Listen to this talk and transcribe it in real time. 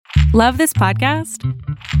Love this podcast?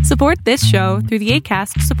 Support this show through the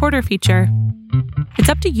Acast supporter feature. It's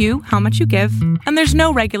up to you how much you give, and there's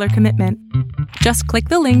no regular commitment. Just click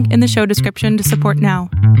the link in the show description to support now.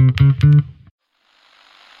 9,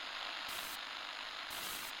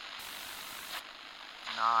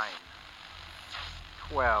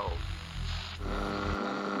 12.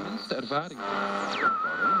 But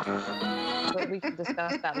we can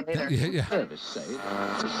discuss that later. Yeah.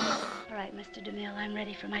 All right, Mr. DeMille, I'm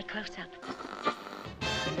ready for my close-up.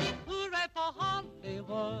 Hooray for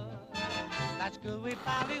Hollywood. That's good, we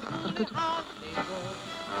finally Hollywood.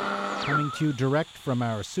 Coming to you direct from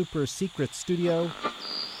our super secret studio.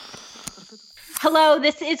 Hello,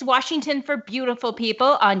 this is Washington for Beautiful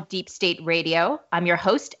People on Deep State Radio. I'm your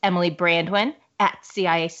host, Emily Brandwin, at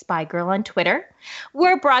CIA Spy Girl on Twitter.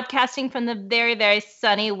 We're broadcasting from the very, very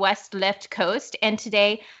sunny West Left Coast, and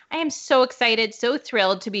today I am so excited, so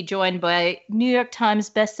thrilled to be joined by New York Times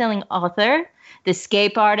bestselling author, the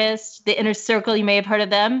escape artist, the Inner Circle, you may have heard of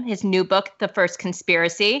them, his new book, The First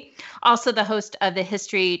Conspiracy, also the host of the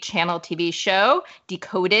History Channel TV show,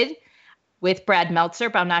 Decoded, with Brad Meltzer,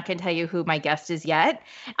 but I'm not going to tell you who my guest is yet.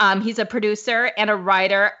 He's a producer and a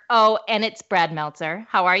writer. Oh, and it's Brad Meltzer.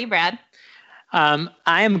 How are you, Brad? I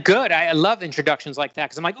am good. I love introductions like that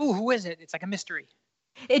because I'm like, oh, who is it? It's like a mystery.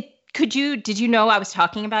 Did you know I was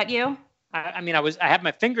talking about you? I had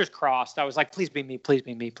my fingers crossed. I was like, please be me, please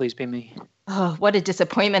be me, please be me. Oh, what a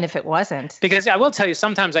disappointment if it wasn't. Because I will tell you,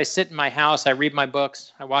 sometimes I sit in my house, I read my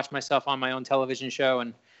books, I watch myself on my own television show,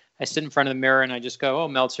 and I sit in front of the mirror and I just go, oh,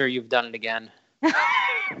 Meltzer, you've done it again.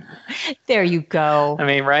 There you go. I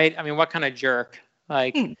mean, right? I mean, what kind of jerk?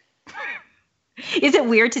 Like, is it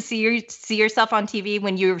weird to see yourself on TV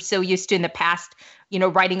when you're so used to in the past,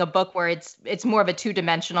 writing a book where it's more of a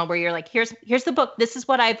two-dimensional, where you're like, here's the book, this is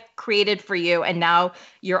what I've created for you, and now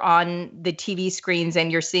you're on the TV screens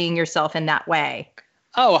and you're seeing yourself in that way?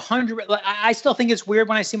 Oh, 100. I still think it's weird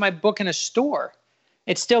when I see my book in a store.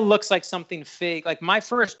 It still looks like something fake. Like my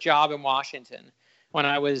first job in Washington, when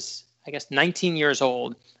I was, 19 years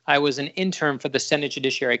old, I was an intern for the Senate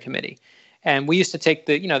Judiciary Committee. And we used to take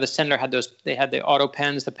the senator had the auto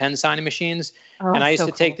pens, the pen signing machines. Oh, and I used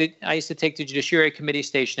to take the Judiciary Committee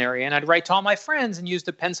stationery, and I'd write to all my friends and use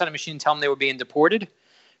the pen signing machine and tell them they were being deported.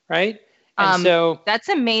 Right. And so that's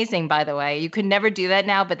amazing, by the way. You could never do that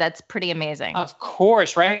now, but that's pretty amazing. Of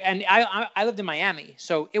course. Right. And I lived in Miami,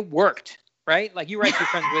 so it worked. Right. Like you write to your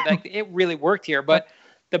friends with, like, it really worked here. But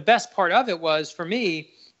the best part of it was for me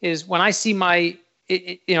is when I see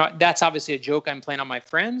that's obviously a joke I'm playing on my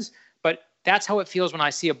friends, but that's how it feels when I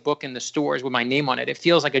see a book in the stores with my name on it. It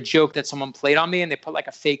feels like a joke that someone played on me and they put like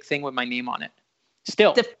a fake thing with my name on it.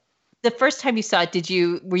 Still. The first time you saw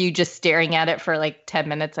it, were you just staring at it for like 10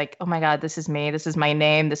 minutes? Like, oh my God, this is me. This is my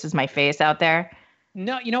name. This is my face out there.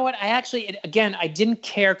 No, you know what? I didn't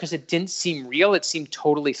care because it didn't seem real. It seemed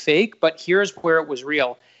totally fake. But here's where it was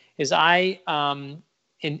real. Is in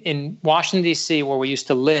Washington, D.C., where we used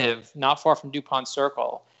to live, not far from DuPont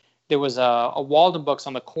Circle, there was a Walden Books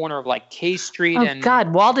on the corner of like K Street. Oh,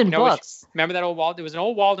 God, Walden Books. Remember that old Walden? There was an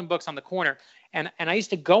old Walden Books on the corner. And I used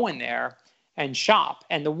to go in there and shop.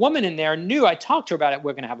 And the woman in there knew, I talked to her about it.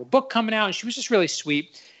 We're going to have a book coming out. And she was just really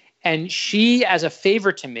sweet. And she, as a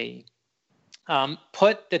favor to me,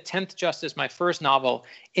 put The 10th Justice, my first novel,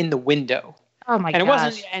 in the window. Oh my gosh. And it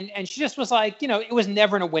wasn't, and she just was like, it was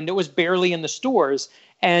never in a window. It was barely in the stores.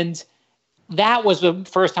 And that was the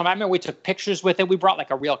first time. I remember we took pictures with it. We brought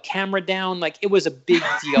like a real camera down. Like it was a big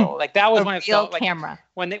deal. Like that was when I felt like camera.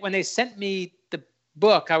 When they sent me the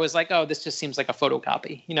book, I was like, oh, this just seems like a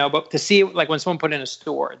photocopy, but to see it, like when someone put it in a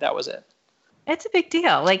store, that was it. It's a big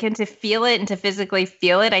deal. Like, and to feel it and to physically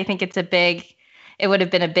feel it, I think it would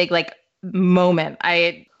have been a big, like, moment.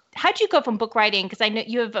 How'd you go from book writing? Because I know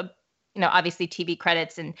you have obviously TV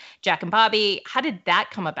credits and Jack and Bobby. How did that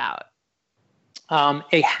come about?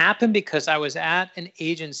 It happened because I was at an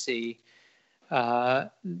agency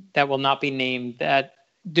that will not be named. That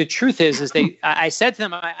the truth is I said to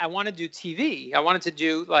them, I want to do TV. I wanted to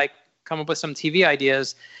do come up with some TV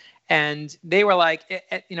ideas, and they were like,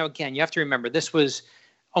 again, you have to remember this was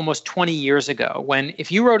almost 20 years ago. When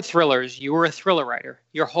if you wrote thrillers, you were a thriller writer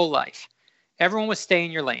your whole life. Everyone was stay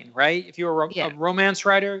in your lane, right? If you were a romance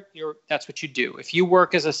writer, that's what you do. If you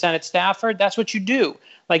work as a Senate staffer, that's what you do.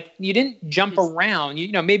 Like you didn't jump around.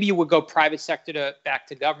 Maybe you would go private sector back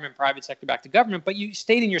to government, but you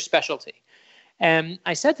stayed in your specialty. And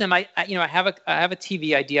I said to them, I have a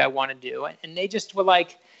TV idea I want to do, and they just were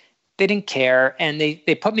like, they didn't care, and they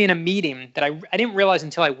put me in a meeting that I didn't realize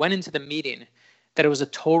until I went into the meeting that it was a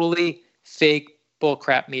totally fake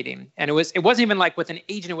bullcrap meeting. And it wasn't even like with an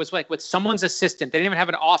agent. It was like with someone's assistant. They didn't even have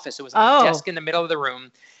an office. It was like a desk in the middle of the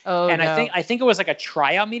room. I think it was like a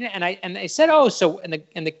tryout meeting. And they said,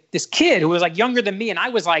 this kid who was like younger than me, and I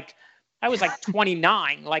was like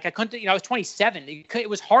 29. Like I couldn't, I was 27. It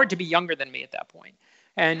was hard to be younger than me at that point.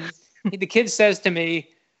 And the kid says to me,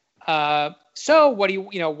 so what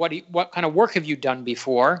kind of work have you done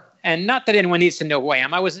before? And not that anyone needs to know who I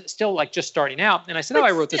am. I was still like just starting out. And I said,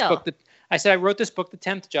 I wrote this book. I wrote this book, The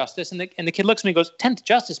 10th Justice. And the kid looks at me and goes, 10th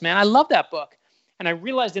Justice, man, I love that book. And I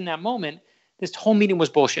realized in that moment, this whole meeting was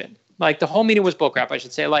bullshit. Like the whole meeting was bullcrap, I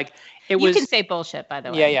should say. Like it was. You can say bullshit, by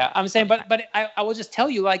the way. Yeah. I'm saying, but I will just tell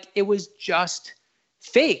you, like, it was just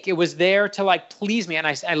fake. It was there to like please me. And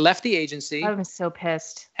I left the agency. I was so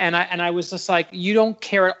pissed. And I was just like, you don't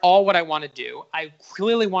care at all what I want to do. I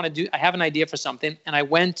clearly want to do, I have an idea for something. And I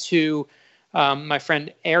went to my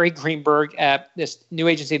friend Ari Greenberg at this new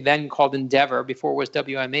agency then called Endeavor, before it was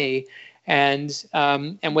WME. And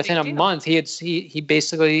within a month he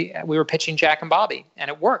basically, we were pitching Jack and Bobby, and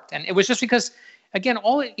it worked. And it was just because, again,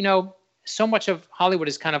 so much of Hollywood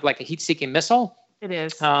is kind of like a heat-seeking missile. It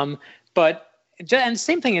is. And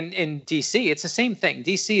same thing in DC. It's the same thing.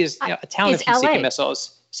 DC is a town of heat-seeking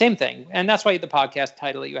missiles. Same thing. And that's why the podcast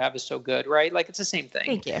title that you have is so good, right? Like, it's the same thing.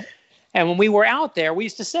 Thank you. And when we were out there, we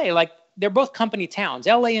used to say, like, they're both company towns.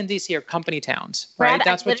 LA and DC are company towns, right? Brad,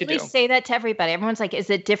 That's what you do. I literally say that to everybody. Everyone's like, is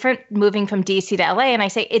it different moving from DC to LA? And I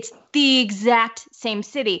say, it's the exact same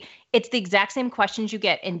city. It's the exact same questions you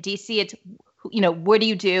get. In DC, it's, what do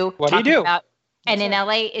you do? What do you do? And in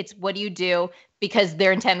LA, it's what do you do? Because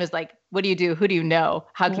their intent was like, what do you do? Who do you know?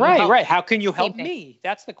 How can you help? Right. How can you help me?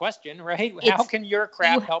 That's the question, right? How can your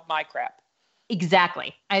crap help my crap?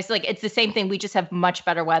 Exactly. I was like, it's the same thing. We just have much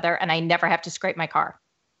better weather, and I never have to scrape my car.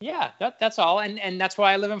 Yeah, that's all. And that's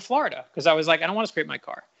why I live in Florida, because I was like, I don't want to scrape my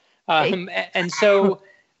car. And so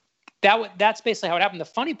that's basically how it happened. The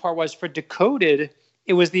funny part was, for Decoded,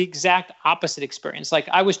 it was the exact opposite experience. Like,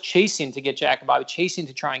 I was chasing to get Jack and Bobby, chasing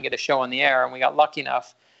to try and get a show on the air. And we got lucky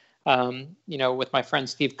enough, with my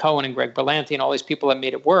friends Steve Cohen and Greg Berlanti and all these people that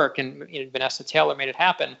made it work. And Vanessa Taylor made it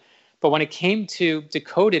happen. But when it came to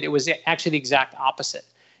Decoded, it was actually the exact opposite.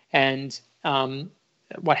 And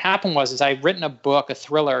what happened was I'd written a book, a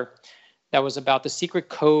thriller, that was about the secret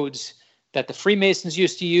codes that the Freemasons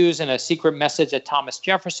used to use, and a secret message that Thomas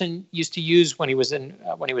Jefferson used to use when he was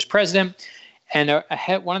president. And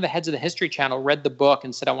one of the heads of the History Channel read the book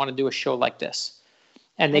and said, I want to do a show like this.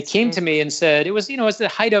 And they came to me and said, it was the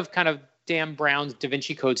height of kind of Dan Brown's Da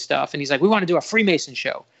Vinci Code stuff. And he's like, we want to do a Freemason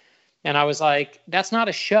show. And I was like, that's not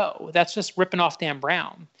a show. That's just ripping off Dan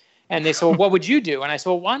Brown. And they said, well, what would you do? And I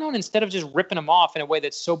said, well, why don't, instead of just ripping them off in a way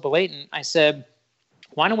that's so blatant, I said,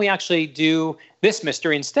 why don't we actually do this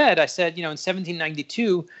mystery instead? I said, in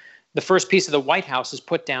 1792, the first piece of the White House is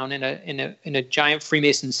put down in a giant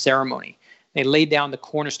Freemason ceremony. They laid down the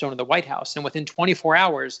cornerstone of the White House. And within 24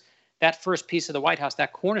 hours, that first piece of the White House,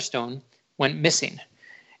 that cornerstone, went missing.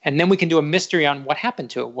 And then we can do a mystery on what happened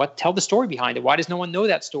to it. Tell the story behind it. Why does no one know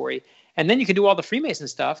that story? And then you can do all the Freemason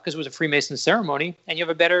stuff, because it was a Freemason ceremony, and you have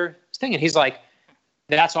a better thing. And he's like,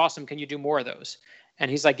 that's awesome. Can you do more of those?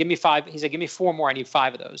 And he's like, give me 5. He's like, give me 4 more. I need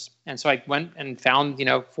 5 of those. And so I went and found,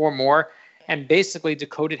 4 more. And basically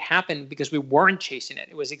Decoded happened because we weren't chasing it.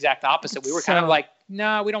 It was the exact opposite. We were kind of like,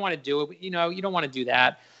 no, we don't want to do it. You don't want to do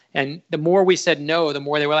that. And the more we said no, the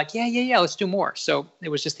more they were like, yeah, let's do more. So it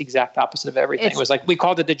was just the exact opposite of everything. It was like, we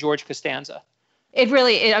called it the George Costanza. I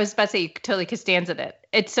was about to say, you totally Costanza'd it.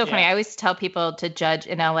 It's so funny. I always tell people to judge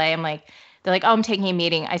in LA. I'm like, they're like, oh, I'm taking a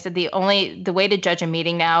meeting. I said, the way to judge a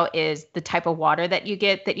meeting now is the type of water that you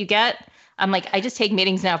get. I'm like, I just take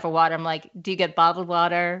meetings now for water. I'm like, do you get bottled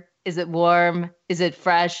water? Is it warm? Is it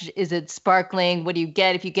fresh? Is it sparkling? What do you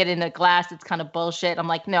get? If you get it in a glass, it's kind of bullshit. I'm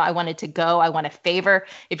like, no, I want it to go. I want a favor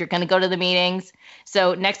if you're going to go to the meetings.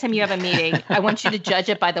 So next time you have a meeting, I want you to judge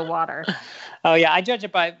it by the water. Oh, yeah. I judge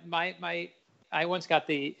it by I once got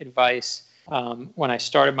the advice when I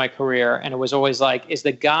started my career, and it was always like, is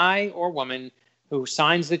the guy or woman who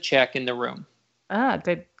signs the check in the room? Ah,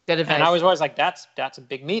 good advice. And I was always like, that's a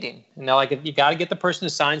big meeting. And they're like, you got to get the person who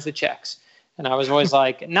signs the checks. And I was always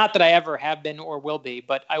like, not that I ever have been or will be,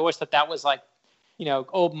 but I always thought that was like,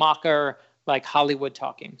 old mocker, like Hollywood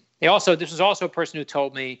talking. This was also a person who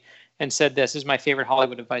told me and said, this is my favorite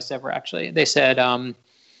Hollywood advice ever, actually. They said,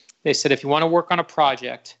 if you want to work on a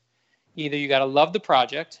project, either you got to love the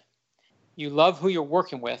project, you love who you're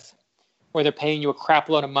working with, or they're paying you a crap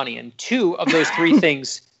load of money. And two of those three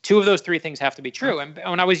things have to be true. And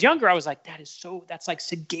when I was younger, I was like, that's like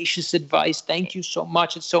sagacious advice. Thank you so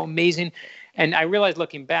much. It's so amazing. And I realized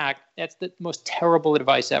looking back, that's the most terrible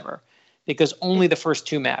advice ever, because only the first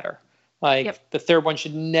two matter. Like the third one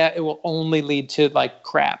it will only lead to like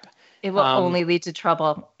crap. It will only lead to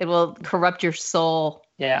trouble. It will corrupt your soul.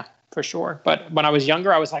 Yeah, for sure. But when I was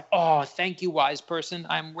younger, I was like, oh, thank you, wise person.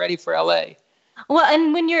 I'm ready for LA. Well,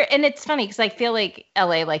 and it's funny because I feel like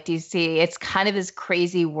LA, like DC, it's kind of this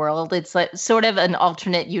crazy world. It's like sort of an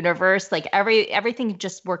alternate universe. Like everything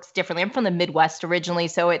just works differently. I'm from the Midwest originally,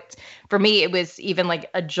 so for me it was even like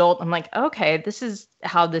a jolt. I'm like, okay, this is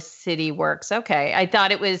how the city works. Okay, I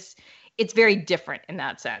thought it's very different in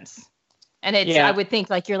that sense. And I would think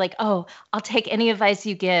like you're like, oh, I'll take any advice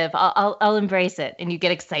you give. I'll embrace it, and you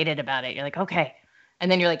get excited about it. You're like, okay, and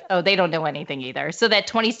then you're like, oh, they don't know anything either. So that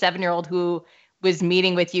 27-year-old who was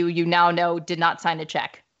meeting with you, you now know did not sign a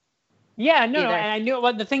check. Yeah, no, and I knew.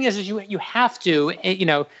 Well, the thing is you have to.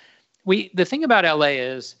 The thing about LA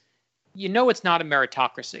is, it's not a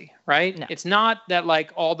meritocracy, right? No. It's not that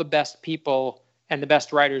like all the best people and the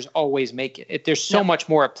best writers always make it. There's so much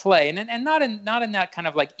more at play, and not in that kind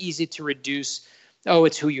of like easy to reduce. Oh,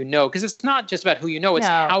 it's who you know, because it's not just about who you know.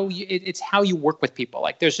 It's how you work with people.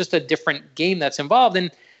 Like there's just a different game that's involved, and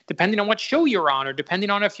depending on what show you're on, or depending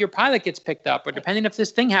on if your pilot gets picked up, or depending if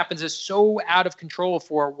this thing happens, is so out of control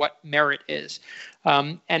for what merit is.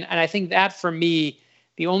 And I think that for me,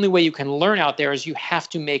 the only way you can learn out there is you have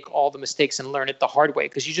to make all the mistakes and learn it the hard way,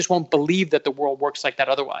 because you just won't believe that the world works like that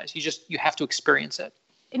otherwise. You have to experience it.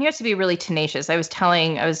 And you have to be really tenacious. I was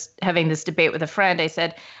having this debate with a friend. I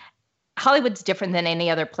said, Hollywood's different than any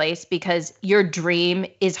other place because your dream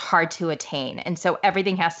is hard to attain. And so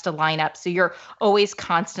everything has to line up. So you're always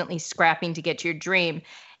constantly scrapping to get to your dream.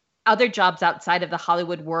 Other jobs outside of the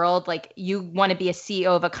Hollywood world, like you want to be a CEO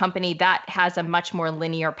of a company, that has a much more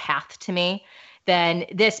linear path to me than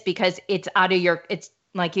this, because it's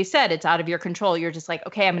like you said, it's out of your control. You're just like,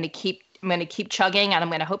 okay, I'm going to keep chugging, and I'm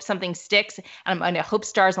going to hope something sticks, and I'm going to hope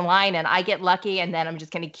stars align and I get lucky, and then I'm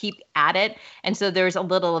just going to keep at it. And so there's a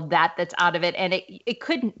little of that's out of it. And it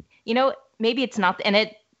couldn't, maybe it's not, and a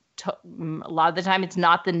lot of the time it's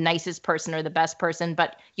not the nicest person or the best person,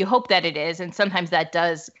 but you hope that it is. And sometimes that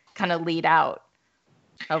does kind of lead out.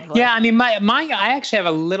 Yeah, I mean, I actually have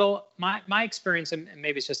a little, my experience, and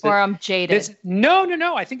maybe it's just or I'm jaded.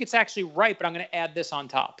 No. I think it's actually right, but I'm going to add this on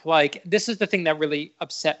top. Like, this is the thing that really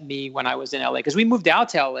upset me when I was in LA, because we moved out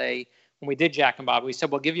to LA when we did Jack and Bob. We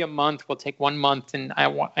said, we'll give you a month. We'll take 1 month. And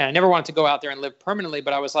I never wanted to go out there and live permanently,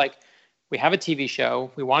 but I was like, we have a TV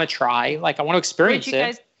show. We want to try. Like, I want to experience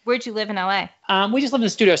it. Where'd you live in LA? We just lived in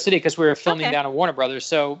Studio City because we were filming down at Warner Brothers.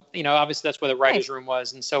 So, obviously that's where the writer's room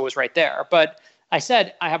was. And so it was right there. But I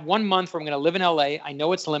said, I have 1 month where I'm going to live in LA. I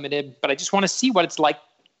know it's limited, but I just want to see what it's like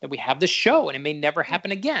that we have this show, and it may never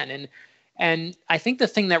happen again. And I think the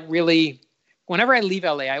thing that really, whenever I leave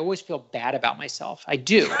LA, I always feel bad about myself. I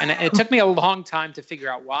do. And it took me a long time to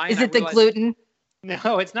figure out why. Is it the gluten?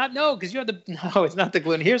 No, it's not. No, because no, it's not the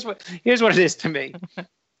gluten. Here's what it is to me.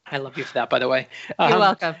 I love you for that, by the way. You're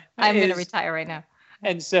welcome. I'm going to retire right now.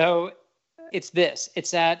 And so it's this.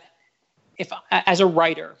 It's that as a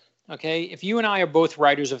writer, okay, if you and I are both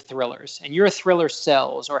writers of thrillers, and your thriller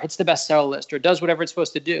sells or hits the bestseller list or does whatever it's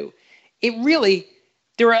supposed to do,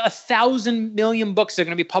 there are 1,000 million books that are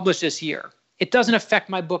going to be published this year. It doesn't affect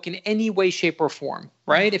my book in any way, shape, or form,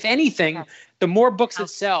 right? If anything, the more books that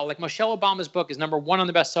sell, like Michelle Obama's book is #1 on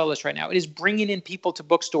the bestseller list right now. It is bringing in people to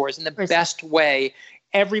bookstores in the best way.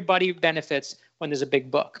 Everybody benefits when there's a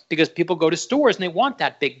big book, because people go to stores and they want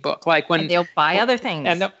that big book. Like when they'll buy other things.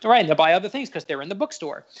 And they'll buy other things because they're in the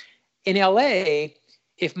bookstore. In LA,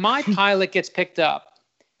 if my pilot gets picked up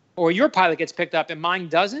or your pilot gets picked up and mine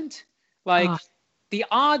doesn't, the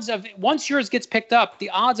odds of, once yours gets picked up, the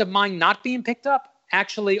odds of mine not being picked up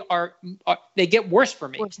actually are they get worse for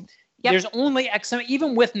me. Yep. There's only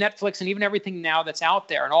even with Netflix and even everything now that's out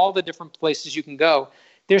there and all the different places you can go,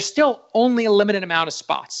 there's still only a limited amount of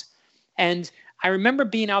spots. And I remember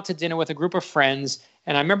being out to dinner with a group of friends,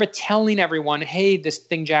 and I remember telling everyone, hey, this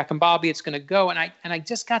thing, Jack and Bobby, it's going to go. And I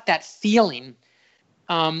just got that feeling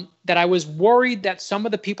that I was worried that some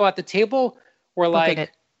of the people at the table were like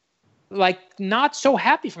not so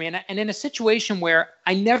happy for me. And in a situation where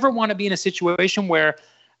I never want to be in a situation where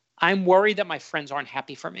I'm worried that my friends aren't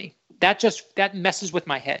happy for me. That messes with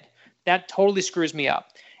my head. That totally screws me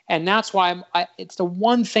up. And that's why it's the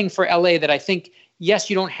one thing for LA that I think, yes,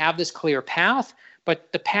 you don't have this clear path,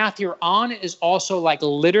 but the path you're on is also like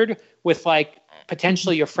littered with like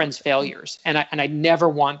potentially your friends' failures. And I never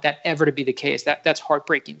want that ever to be the case. That's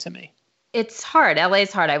heartbreaking to me. It's hard. LA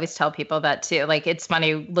is hard. I always tell people that too. Like, it's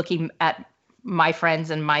funny looking at my friends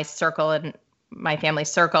and my circle and my family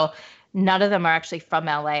circle. none of them are actually from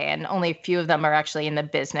LA, and only a few of them are actually in the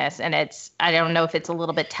business. And I don't know if it's a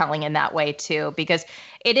little bit telling in that way too, because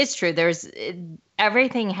it is true.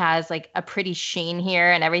 Everything has like a pretty sheen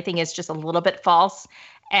here, and everything is just a little bit false.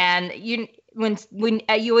 And when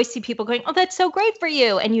you always see people going, "Oh, that's so great for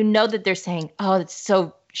you," and you know that they're saying, "Oh, it's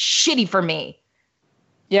so shitty for me."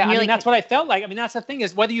 Yeah, I mean, that's what I felt like. I mean, that's the thing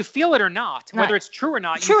is whether you feel it or not, whether it's true or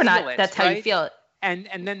not, you feel it. That's how you feel it. And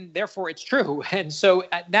then therefore it's true. And so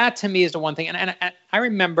that to me is the one thing. And I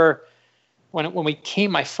remember when we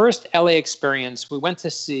came, my first LA experience, we went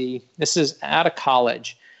to see, this is out of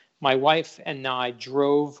college. My wife and I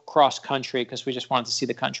drove cross country because we just wanted to see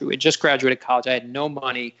the country. We had just graduated college. I had no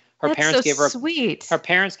money. Her parents gave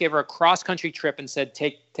her a cross country trip and said,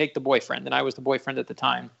 take the boyfriend. And I was the boyfriend at the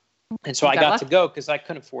time. And so I got to go because I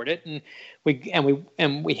couldn't afford it. And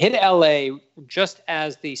we hit LA just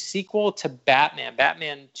as the sequel to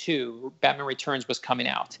Batman 2, Batman Returns was coming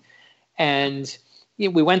out. And we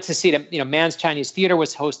went to see it. Mann's Chinese Theater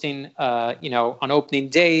was hosting, on opening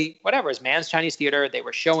day, whatever, it was Mann's Chinese Theater. They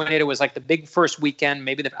were showing it. It was like the big first weekend,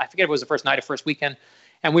 I forget if it was the first night or first weekend.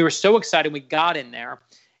 And we were so excited. We got in there.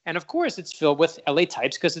 And of course, it's filled with LA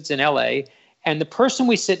types because it's in LA. And the person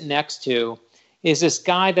we sit next to is this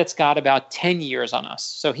guy that's got about 10 years on us.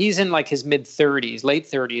 So he's in like his late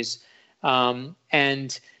 30s.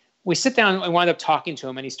 And we sit down and wind up talking to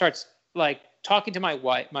him, and he starts like talking to my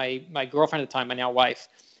wife, my girlfriend at the time, my now wife.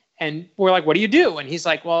 And we're like, "What do you do?" And he's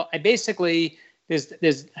like, "Well, I basically, there's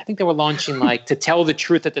I think they were launching like To Tell the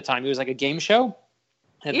Truth at the time. It was like a game show.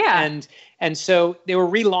 And so they were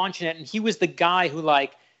relaunching it, and he was the guy who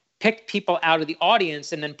like picked people out of the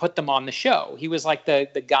audience and then put them on the show. He was like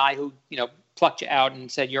the guy who, plucked you out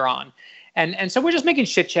and said, "You're on." And so we're just making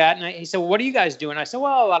chit chat. And he said, "Well, what do you guys do?" And I said,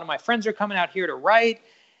 "Well, a lot of my friends are coming out here to write."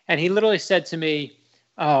 And he literally said to me,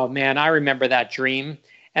 "Oh man, I remember that dream."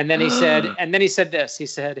 And then he said this, he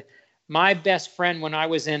said, "My best friend when I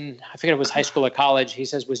was in, I forget it was high school or college," he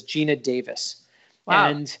says, "was Gina Davis."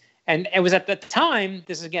 Wow. And it was at the time,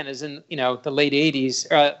 this again is in, the late 80s,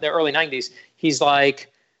 the early 90s. He's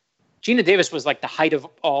like, Gina Davis was like the height of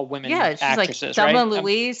all women actresses, like Thelma and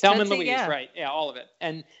Louise. Thelma and Louise, right. Yeah, all of it.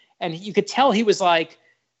 And you could tell he was like,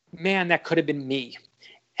 man, that could have been me.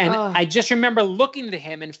 And I just remember looking at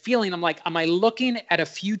him and feeling, I'm like, am I looking at a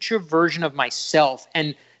future version of myself?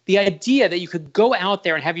 And the idea that you could go out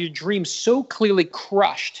there and have your dreams so clearly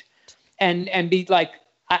crushed and be like,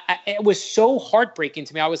 it was so heartbreaking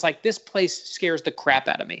to me. I was like, this place scares the crap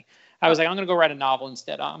out of me. I was like, I'm going to go write a novel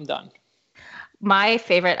instead. I'm done. My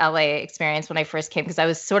favorite LA experience when I first came, because I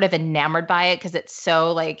was sort of enamored by it because it's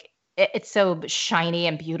so like, it's so shiny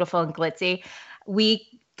and beautiful and glitzy. We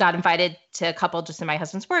got invited to a couple just in my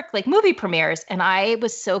husband's work, like movie premieres. And I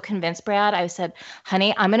was so convinced, Brad, I said,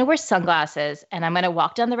 "Honey, I'm going to wear sunglasses and I'm going to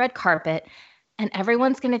walk down the red carpet and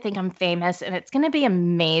everyone's going to think I'm famous and it's going to be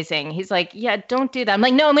amazing." He's like, "Yeah, don't do that." I'm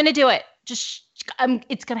like, "No, I'm going to do it.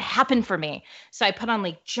 It's going to happen for me." So I put on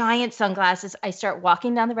like giant sunglasses. I start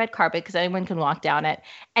walking down the red carpet because anyone can walk down it.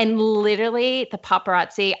 And literally the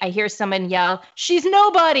paparazzi, I hear someone yell, "She's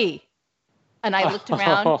nobody." And I looked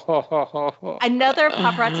around. Another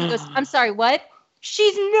paparazzi goes, "I'm sorry, what?"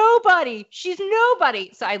 "She's nobody. She's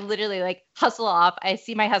nobody." So I literally like hustle off. I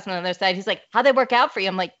see my husband on the other side. He's like, "How'd they work out for you?"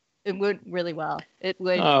 I'm like, "It went really well. It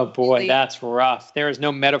would." Oh boy, that's rough. There is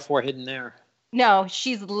no metaphor hidden there. No,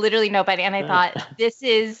 she's literally nobody. And I thought, this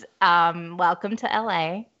is welcome to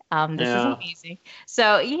LA. This is amazing.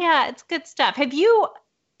 So yeah, it's good stuff.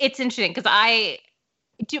 It's interesting because by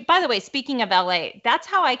the way, speaking of LA, that's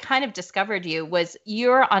how I kind of discovered you, was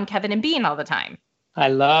you're on Kevin and Bean all the time. I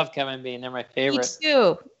love Kevin and Bean. They're my favorite.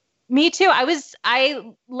 Me too. I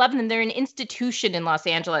love them. They're an institution in Los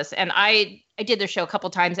Angeles. And I did their show a couple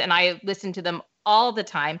times and I listened to them all the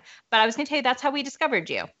time. But I was going to tell you, that's how we discovered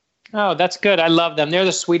you. Oh, that's good. I love them. They're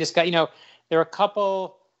the sweetest guy. There are a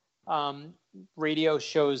couple radio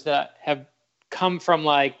shows that have come from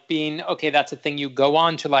like being, okay, that's a thing you go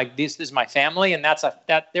on, to like, this is my family. And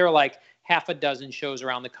there are like half a dozen shows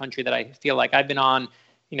around the country that I feel like I've been on,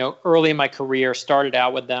 early in my career, started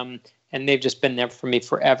out with them, and they've just been there for me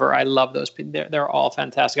forever. I love those people. They're all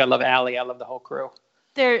fantastic. I love Allie. I love the whole crew.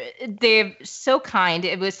 They're so kind.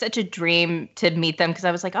 It was such a dream to meet them because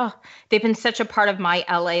I was like, oh, they've been such a part of my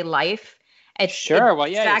LA life. Well,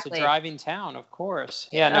 yeah, It's a driving town, of course.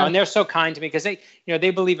 Yeah, no, and they're so kind to me because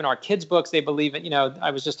they believe in our kids' books. They believe in,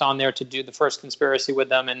 I was just on there to do the first conspiracy with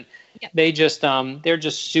them, and they just, they're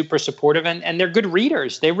just super supportive, and they're good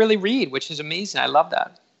readers. They really read, which is amazing. I love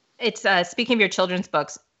that. It's speaking of your children's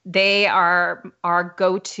books, they are our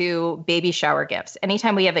go-to baby shower gifts.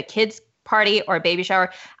 Anytime we have a kids party or a baby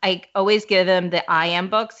shower, I always give them the I Am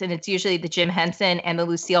books, and it's usually the Jim Henson and the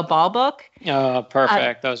Lucille Ball book. Oh,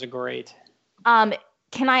 perfect. Those are great.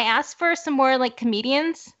 Can I ask for some more like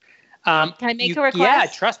comedians? Can I make a request? Yeah,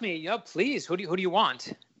 trust me. Yeah, please. Who do you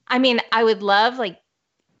want? I mean, I would love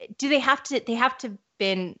do they have to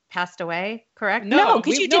been passed away, correct? No,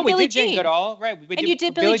 because you did Billie Jean Goodall, right? You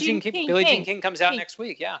did Billie Jean King. Billie Jean King comes out next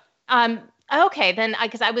week. Yeah. Okay, then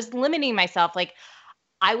because I was limiting myself, like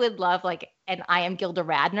I would love like an I Am Gilda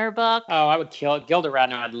Radner book. Oh, I would kill Gilda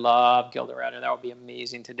Radner. I'd love Gilda Radner. That would be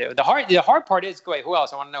amazing to do. The hard part is, wait, who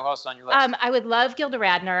else? I want to know who else is on your list. I would love Gilda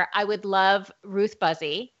Radner. I would love Ruth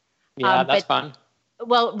Buzzy. Yeah, that's fun.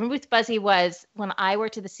 Well, Ruth Buzzy was when I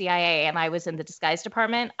worked at the CIA and I was in the disguise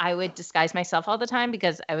department. I would disguise myself all the time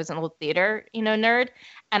because I was an old theater, nerd,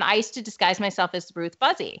 and I used to disguise myself as Ruth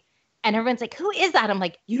Buzzy. And everyone's like, "Who is that?" I'm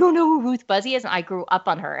like, "You don't know who Ruth Buzzy is?" And I grew up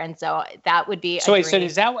on her, and so that would be. So is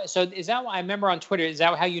that what I remember on Twitter? Is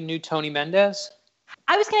that how you knew Tony Mendez?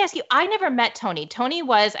 I was going to ask you. I never met Tony. Tony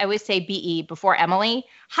was, I always say, BE before Emily.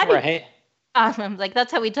 Right. I'm like,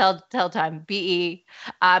 that's how we tell time. BE.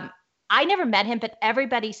 I never met him, but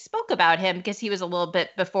everybody spoke about him because he was a little bit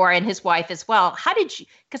before, and his wife as well. How did you?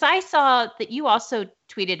 Because I saw that you also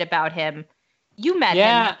tweeted about him. You met him.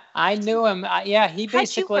 Yeah, I knew him. He basically.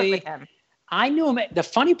 How'd you work with him? I knew him. The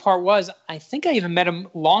funny part was, I think I even met him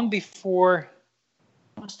long before.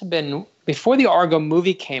 Must have been before the Argo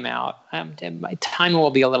movie came out. My time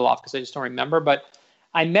will be a little off because I just don't remember. But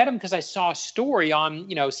I met him because I saw a story on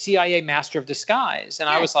CIA Master of Disguise, and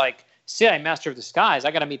I was like, CIA Master of Disguise.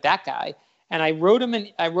 I got to meet that guy. And I wrote him.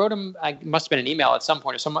 I must have been an email at some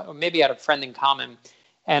point, or maybe I had a friend in common.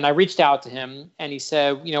 And I reached out to him, and he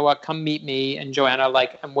said, "You know what? Come meet me and Joanna.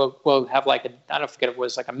 And we'll have I don't forget if it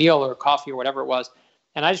was like a meal or a coffee or whatever it was."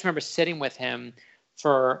 And I just remember sitting with him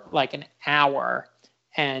for like an hour,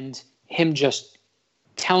 and him just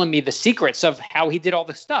telling me the secrets of how he did all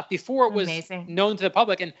the stuff before it was known to the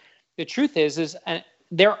public. And the truth is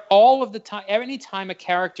they're all of the time. Any time a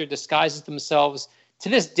character disguises themselves, to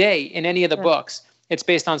this day in any of the books, it's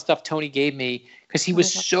based on stuff Tony gave me because he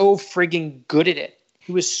was so frigging good at it.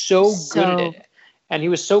 He was so good at it. And he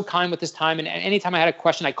was so kind with his time. And anytime I had a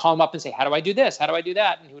question, I'd call him up and say, "How do I do this? How do I do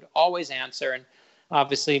that?" And he would always answer. And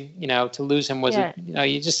obviously, to lose him was,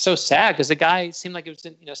 you're just so sad because the guy seemed like he was,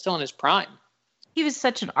 still in his prime. He was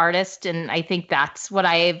such an artist. And I think that's what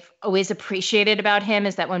I've always appreciated about him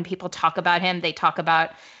is that when people talk about him, they talk about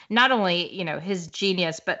not only, his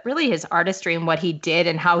genius, but really his artistry and what he did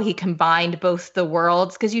and how he combined both the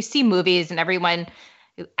worlds. Because you see movies and everyone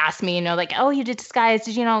ask me, like, "Oh, you did Disguise.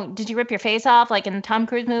 Did you rip your face off like in the Tom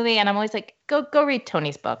Cruise movie?" And I'm always like, go read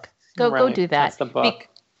Tony's book. Go do that. That's the book.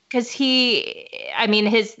 Because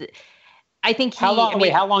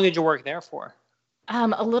how long did you work there for?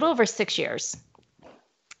 A little over 6 years.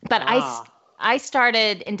 But I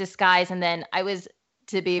started in Disguise, and then I was,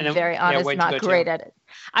 to be very honest, not great at it.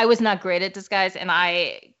 I was not great at Disguise, and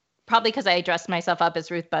probably because I dressed myself up as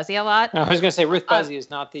Ruth Buzzy a lot. I was going to say Ruth Buzzy is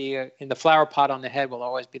not in the flower pot on the head will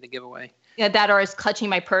always be the giveaway. Yeah, that or is clutching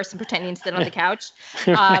my purse and pretending to sit on the couch.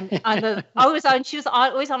 She was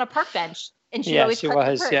always on a park bench, and she always clutched her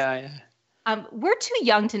purse. Yeah. We're too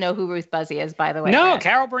young to know who Ruth Buzzy is, by the way. No,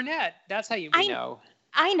 Carol Burnett. That's how you know.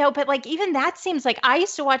 I know, but even that seems like I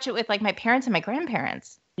used to watch it with my parents and my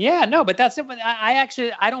grandparents. Yeah, no, but that's it. But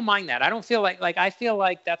I don't mind that. I don't feel like I feel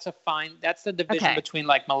like that's the division between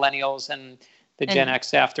millennials and the Gen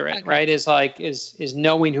X after it, right? Is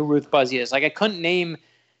knowing who Ruth Buzzy is. I couldn't name.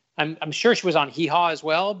 I'm sure she was on Hee Haw as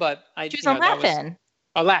well, but she was on Laugh-In.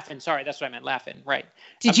 Laugh-In. Sorry, that's what I meant. Laugh-In. Right.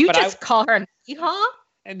 Did you call her Hee Haw?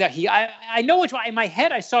 And I know which one. In my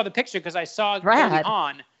head, I saw the picture because I saw Goldie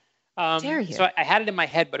Hawn. Dare you? So I had it in my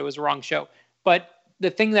head, but it was the wrong show. But the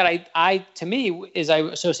thing that I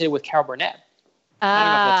associated with Carol Burnett. I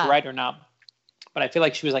don't know if that's right or not, but I feel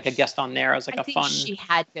like she was like a guest on there. I was like fun. She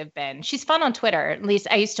had to have been. She's fun on Twitter. At least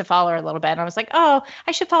I used to follow her a little bit. And I was like, oh,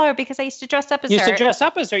 I should follow her because I used to dress up as her. You used to dress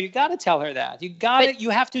up as her. You got to tell her that. You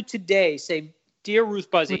have to today say, "Dear Ruth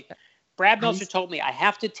Buzzy, Brad Meltzer told me I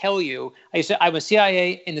have to tell you. I was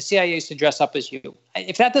CIA, and the CIA used to dress up as you."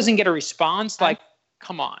 If that doesn't get a response,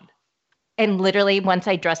 come on. And literally, once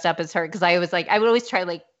I dressed up as her, because I was I would always try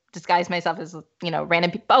disguise myself as random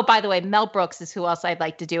people. Oh, by the way, Mel Brooks is who else I'd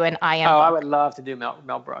like to do an I Am. Oh, I would love to do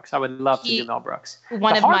Mel Brooks. I would love to do Mel Brooks. The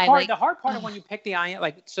hard part of when you pick the I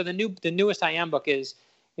Am, so the newest I Am book is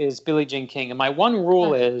Billie Jean King, and my one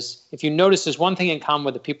rule is, if you notice, there's one thing in common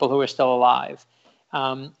with the people who are still alive,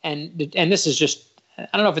 and this is just, I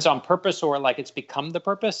don't know if it's on purpose or it's become the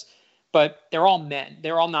purpose, but they're all men.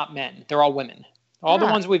 They're all not men. They're all women. All the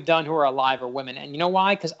ones we've done who are alive are women. And you know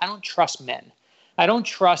why? Because I don't trust men. I don't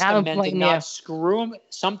trust the men to not screw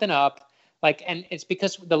something up. Like, and it's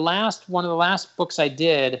because one of the last books I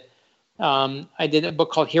did a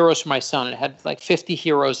book called Heroes for My Son. It had like 50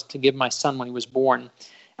 heroes to give my son when he was born.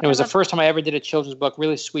 And it was the first time I ever did a children's book,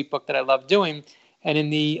 really sweet book that I loved doing. And in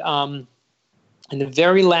the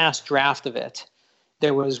very last draft of it,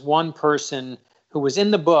 there was one person who was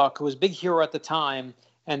in the book, who was a big hero at the time.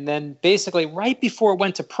 And then basically right before it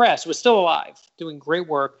went to press, was still alive, doing great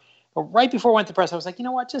work. But right before it went to press, I was like, you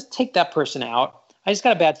know what? Just take that person out. I just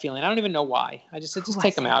got a bad feeling. I don't even know why. I just said, just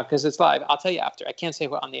take them out because it's live. I'll tell you after. I can't say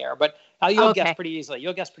what on the air, but you'll guess pretty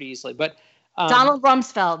easily. But Donald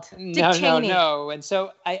Rumsfeld. No. And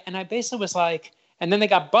so I basically was like, and then they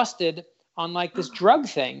got busted on like this drug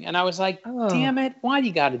thing. And I was like, damn it. Why do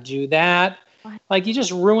you got to do that? Like, you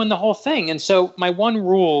just ruined the whole thing. And so my one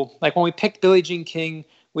rule, like when we picked Billie Jean King,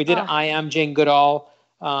 we did I Am Jane Goodall.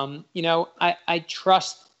 I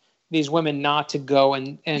trust these women not to go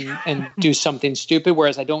and do something stupid,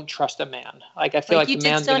 whereas I don't trust a man. Like, I feel like the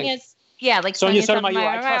man's Sonia Sotomayor.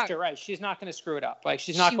 I trust her, right? She's not going to screw it up. Like,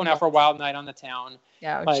 she's not going out for a wild night on the town.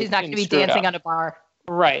 No, she's not going to be dancing on a bar.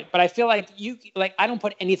 Right. But I feel like I don't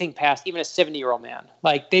put anything past even a 70-year-old man.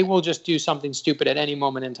 Like, they will just do something stupid at any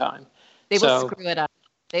moment in time. They will screw it up.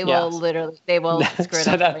 They will screw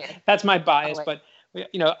it up. That's my bias. But,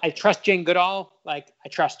 I trust Jane Goodall. Like, I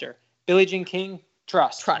trust her. Billie Jean King,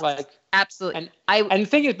 trust. Like, absolutely. And the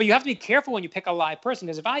thing is, but you have to be careful when you pick a live person,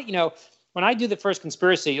 because if when I do the first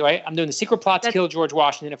conspiracy, right, I'm doing the secret plot to kill George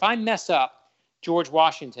Washington. If I mess up George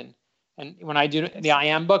Washington, and when I do the I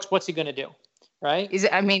Am books, what's he going to do? Right?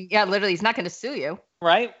 Literally, he's not going to sue you.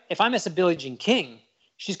 Right? If I mess up Billie Jean King,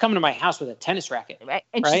 she's coming to my house with a tennis racket. Right?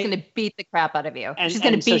 And she's going to beat the crap out of you. She's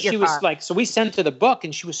going to beat your car. So we sent her the book,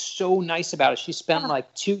 and she was so nice about it. She spent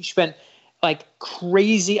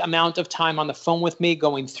crazy amount of time on the phone with me,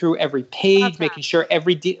 going through every page, making sure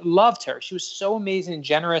loved her. She was so amazing and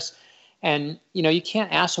generous. And, you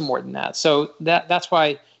can't ask for more than that. So that's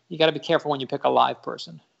why you got to be careful when you pick a live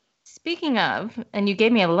person. Speaking of, and you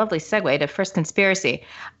gave me a lovely segue to First Conspiracy.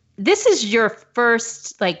 This is your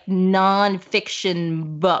first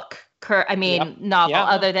nonfiction book, novel,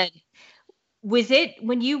 other than, was it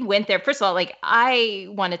when you went there? First of all, I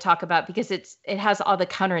want to talk about, because it has all the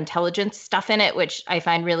counterintelligence stuff in it, which I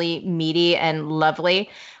find really meaty and lovely.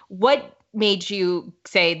 What made you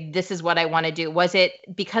say, this is what I want to do? Was it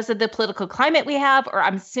because of the political climate we have, or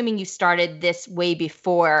I'm assuming you started this way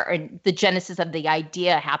before, or the genesis of the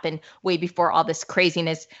idea happened way before all this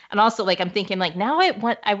craziness? And also, I'm thinking, now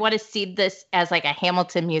I want to see this as a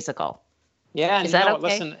Hamilton musical. Yeah. Is that okay?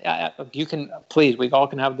 Listen, you can, please, we all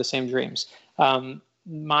can have the same dreams. The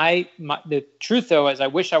truth, though, is I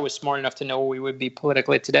wish I was smart enough to know where we would be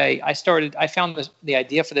politically today. I found the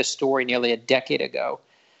idea for this story nearly a decade ago.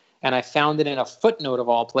 And I found it in a footnote of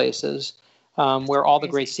all places, where all the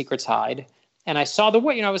great secrets hide. And I saw it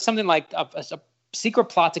was something like a secret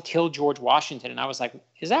plot to kill George Washington. And I was like,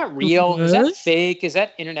 is that real? Is that fake? Is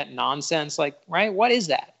that internet nonsense? Right? What is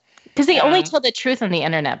that? Because they only tell the truth on the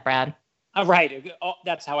internet, Brad. Right.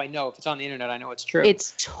 That's how I know. If it's on the internet, I know it's true.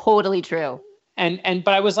 It's totally true. But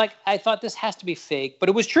I was like, I thought this has to be fake, but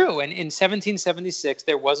it was true. And in 1776,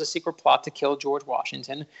 there was a secret plot to kill George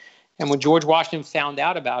Washington. And when George Washington found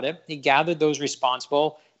out about it, he gathered those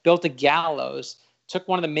responsible, built a gallows, took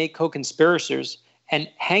one of the main co-conspirators, and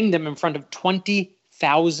hanged him in front of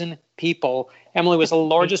 20,000 people. Emily, was the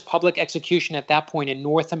largest public execution at that point in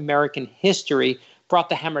North American history. Brought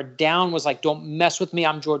the hammer down, was like, don't mess with me.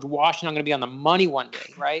 I'm George Washington. I'm going to be on the money one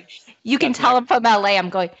day, right? You can tell him from LA. I'm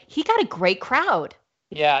going, he got a great crowd.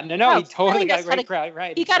 Yeah, no, he totally got a great crowd,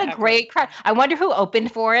 right? He got a great crowd. I wonder who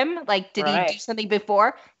opened for him. Did he do something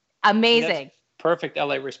before? Amazing. That's perfect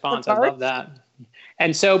LA response. I love that.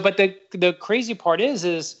 And so, but the crazy part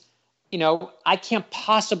is, I can't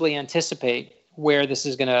possibly anticipate where this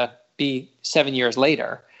is going to be 7 years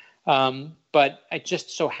later. But it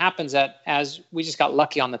just so happens that as we just got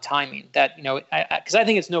lucky on the timing that, because I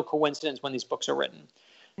think it's no coincidence when these books are written.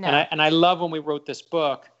 No. And I love when we wrote this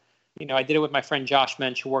book, I did it with my friend Josh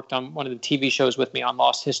Mensch, who worked on one of the TV shows with me on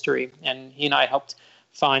Lost History. And he and I helped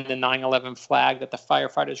find the 9/11 flag that the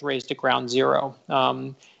firefighters raised at Ground Zero.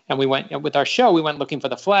 And we went with our show, we went looking for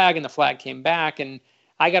the flag, and the flag came back. And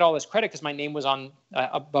I got all this credit because my name was on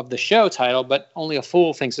above the show title, but only a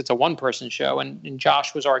fool thinks it's a one-person show. And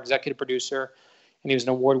Josh was our executive producer, and he was an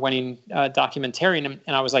award-winning documentarian.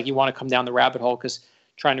 And I was like, you want to come down the rabbit hole, because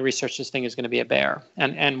trying to research this thing is going to be a bear.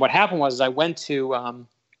 And what happened was I went to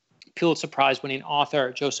Pulitzer Prize-winning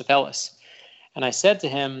author Joseph Ellis, and I said to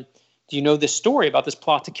him, do you know this story about this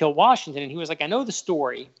plot to kill Washington? And he was like, I know the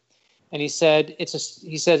story. And he said, it's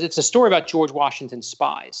a story about George Washington's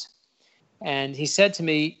spies. And he said to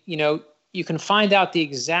me, you can find out the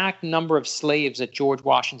exact number of slaves that George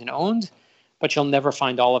Washington owned, but you'll never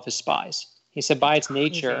find all of his spies. He said, by its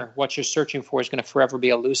nature, what you're searching for is going to forever be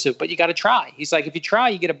elusive, but you got to try. He's like, if you try,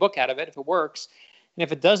 you get a book out of it if it works. And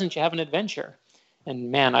if it doesn't, you have an adventure.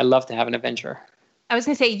 And man, I love to have an adventure. I was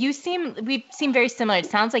going to say, we seem very similar. It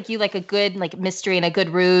sounds like you like a good like mystery and a good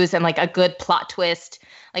ruse and like a good plot twist.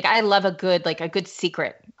 Like I love a good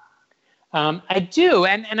secret. I do.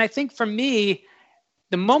 And I think for me,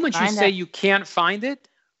 the moment you say you can't find it,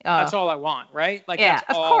 that's all I want, right? Like that's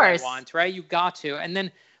all I want, right? You got to. And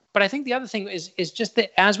then, but I think the other thing is just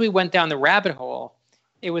that as we went down the rabbit hole,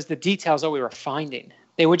 it was the details that we were finding.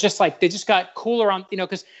 They were just like, they just got cooler on,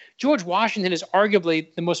 because George Washington is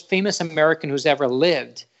arguably the most famous American who's ever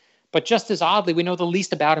lived. But just as oddly, we know the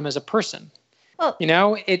least about him as a person. Well,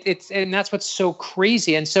 and that's what's so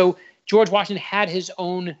crazy. And so George Washington had his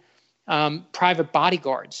own private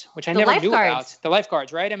bodyguards, which I never knew about. The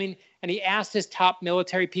lifeguards, right? I mean, and he asked his top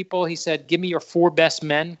military people, he said, give me your 4 best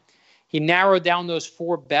men. He narrowed down those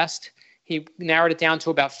 4 best. He narrowed it down to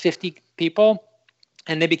about 50 people.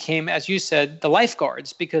 And they became, as you said, the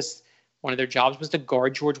lifeguards, because one of their jobs was to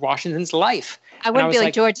guard George Washington's life. I wouldn't be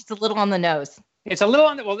like, George, it's a little on the nose. It's a little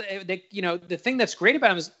on the, well, the thing that's great about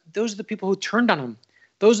him is those are the people who turned on him.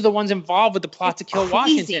 Those are the ones involved with the plot to kill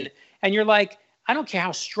Washington. And you're like, I don't care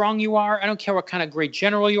how strong you are. I don't care what kind of great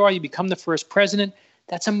general you are. You become the first president.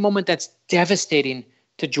 That's a moment that's devastating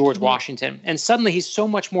to George Washington. And suddenly he's so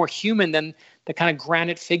much more human than the kind of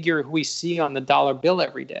granite figure who we see on the dollar bill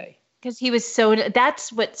every day. Because he was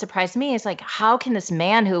that's what surprised me is like, how can this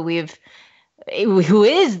man who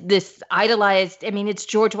is this idolized, I mean, it's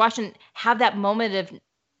George Washington, have that moment of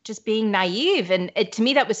just being naive. And to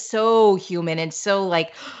me, that was so human and so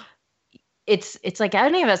like, it's like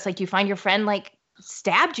any of us, like you find your friend like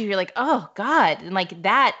stabbed you, you're like, oh God. And like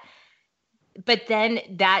that, but then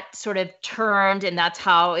that sort of turned, and that's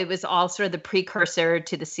how it was all sort of the precursor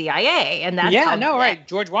to the CIA. And that's right.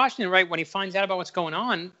 George Washington, right, when he finds out about what's going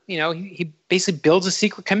on, he basically builds a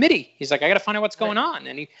secret committee. He's like, I got to find out what's going on,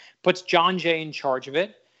 and he puts John Jay in charge of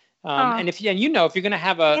it. And if you're going to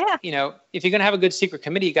have if you're going to have a good secret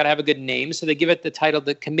committee, you got to have a good name. So they give it the title,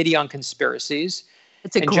 the Committee on Conspiracies.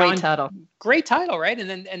 It's a great title. Great title, right? And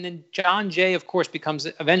then John Jay, of course, becomes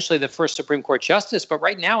eventually the first Supreme Court justice. But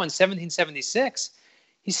right now in 1776,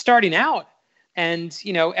 he's starting out. And,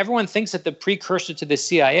 everyone thinks that the precursor to the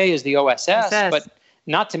CIA is the OSS, but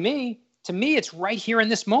not to me. To me, it's right here in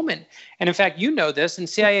this moment. And in fact, this in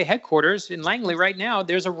CIA headquarters in Langley right now,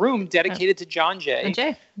 there's a room dedicated to John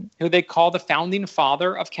Jay, who they call the founding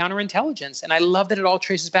father of counterintelligence. And I love that it all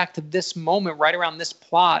traces back to this moment right around this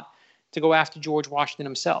plot to go after George Washington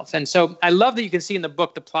himself. And so I love that you can see in the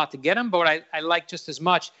book the plot to get him, but what I like just as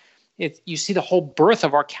much, you see the whole birth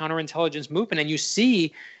of our counterintelligence movement, and you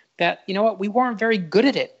see that, we weren't very good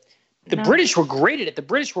at it. The British were great at it. The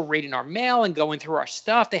British were raiding our mail and going through our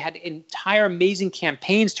stuff. They had entire amazing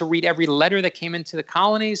campaigns to read every letter that came into the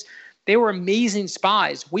colonies. They were amazing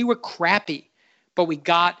spies. We were crappy, but we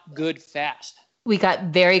got good fast. We got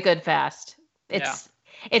very good fast.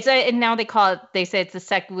 And now they say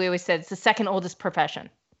it's we always said it's the second oldest profession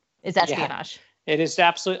is espionage. Yeah, it is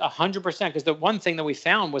absolutely 100%, because the one thing that we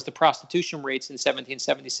found was the prostitution rates in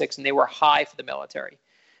 1776, and they were high for the military.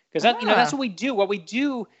 Because that's what we do. What we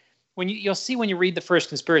do you'll see when you read the first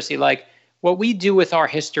conspiracy, like what we do with our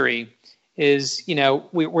history is,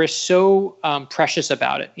 we're so precious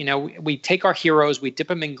about it. We take our heroes, we dip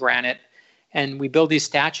them in granite, and we build these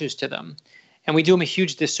statues to them. And we do them a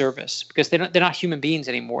huge disservice because they're not human beings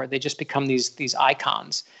anymore. They just become these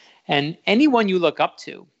icons. And anyone you look up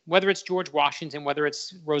to, whether it's George Washington, whether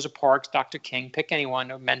it's Rosa Parks, Dr. King, pick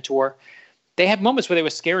anyone, a mentor, they had moments where they were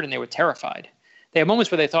scared and they were terrified. They had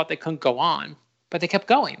moments where they thought they couldn't go on, but they kept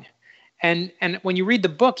going. And when you read the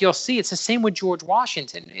book, you'll see it's the same with George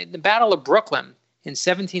Washington. In the Battle of Brooklyn in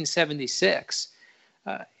 1776,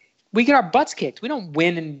 we get our butts kicked. We don't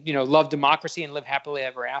win and love democracy and live happily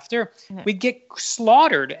ever after. Mm-hmm. We get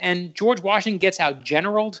slaughtered, and George Washington gets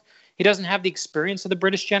out-generaled. He doesn't have the experience of the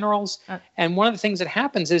British generals. And one of the things that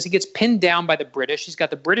happens is he gets pinned down by the British. He's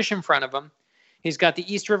got the British in front of him. He's got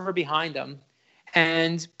the East River behind him.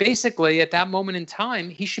 And basically, at that moment in time,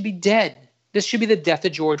 he should be dead. This should be the death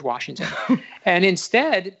of George Washington. And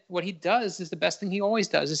instead, what he does is the best thing he always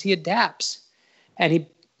does, is he adapts. And he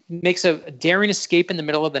makes a daring escape in the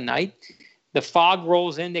middle of the night. The fog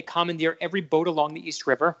rolls in. They commandeer every boat along the East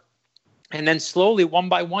River. And then slowly, one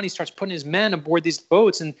by one, he starts putting his men aboard these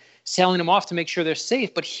boats and sailing them off to make sure they're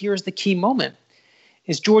safe. But here's the key moment,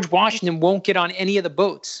 is George Washington won't get on any of the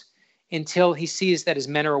boats until he sees that his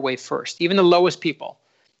men are away first, even the lowest people.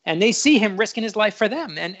 And they see him risking his life for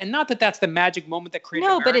them. And not that that's the magic moment that created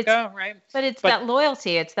America, right? But it's that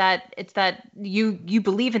loyalty. It's that you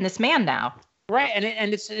believe in this man now. Right.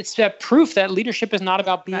 And it's that proof that leadership is not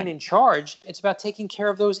about being in charge. It's about taking care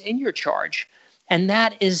of those in your charge. And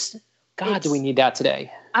that is, God, do we need that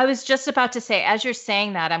today? I was just about to say, as you're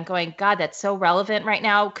saying that, I'm going, God, that's so relevant right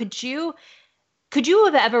now. Could you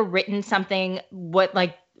have ever written something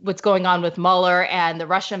what's going on with Mueller and the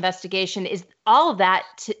Russia investigation? Is all of that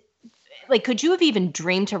could you have even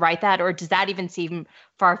dreamed to write that, or does that even seem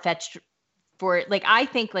far-fetched for I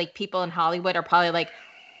think people in Hollywood are probably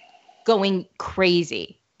going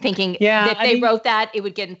crazy thinking that if they wrote that, it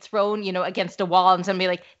would get thrown, against a wall and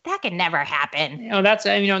somebody that can never happen. That's,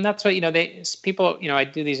 and that's what, people, I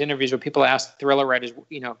do these interviews where people ask thriller writers,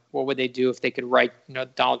 what would they do if they could write,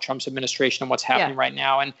 Donald Trump's administration and what's happening right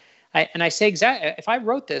now. And I say exactly, if I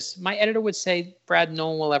wrote this, my editor would say, Brad, no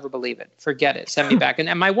one will ever believe it. Forget it. Send me back.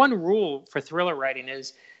 And my one rule for thriller writing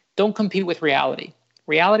is don't compete with reality.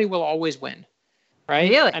 Reality will always win. Right?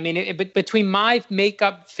 Really? I mean, between my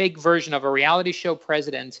make-up fake version of a reality show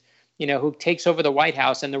president, who takes over the White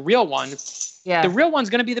House, and the real one, the real one's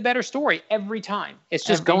going to be the better story every time. It's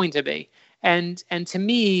just going to be. And to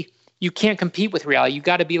me, you can't compete with reality. You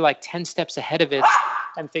got to be 10 steps ahead of it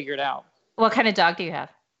and figure it out. What kind of dog do you have?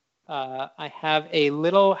 I have a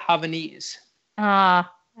little Havanese. Do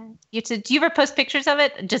you ever post pictures of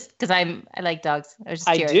it? Just because I like dogs.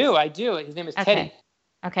 I do. His name is Teddy.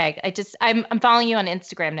 Okay. I'm following you on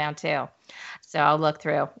Instagram now too. So I'll look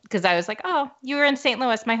through because I was like, oh, you were in St.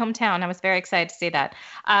 Louis, my hometown. I was very excited to see that.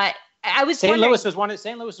 St. Louis was one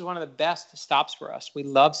of the best stops for us. We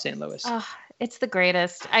love St. Louis. Oh, it's the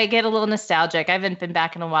greatest. I get a little nostalgic. I haven't been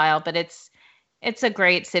back in a while, but it's a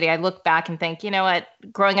great city. I look back and think, you know what?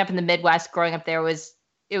 Growing up in the Midwest, growing up there was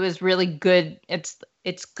really good.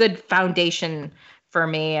 It's good foundation for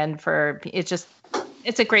me and it's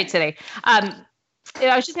a great city.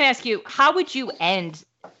 I was just going to ask you, how would you end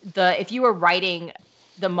if you were writing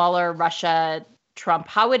the Mueller, Russia, Trump,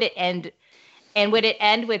 how would it end? And would it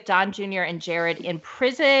end with Don Jr. and Jared in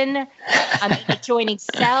prison, joining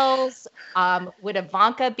cells? Would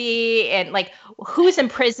Ivanka be? And who's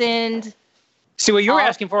imprisoned? See, what you're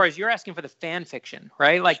asking for the fan fiction,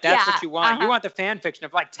 right? That's what you want. You want the fan fiction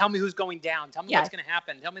of tell me who's going down. Tell me what's going to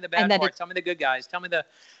happen. Tell me the bad parts. Tell me the good guys. Tell me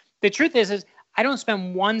the truth is I don't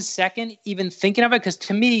spend 1 second even thinking of it because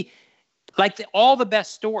to me, all the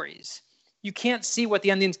best stories, you can't see what the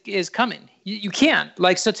ending is coming. You can't.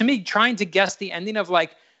 So to me, trying to guess the ending of one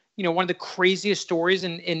of the craziest stories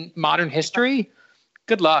in modern history,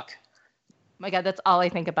 good luck. My God, that's all I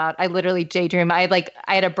think about. I literally daydream. I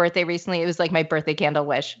had a birthday recently. It was my birthday candle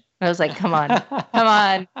wish. I was like, come on,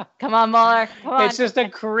 Mueller. Come on. It's just a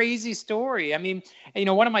crazy story. I mean,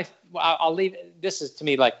 one of my, I'll leave, this is to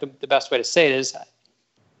me the best way to say it is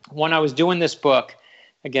when I was doing this book,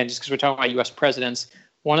 again, just because we're talking about U.S. presidents,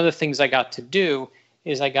 one of the things I got to do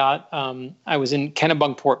is I was in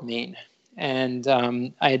Kennebunkport, Maine, and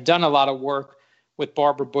I had done a lot of work with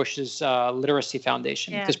Barbara Bush's Literacy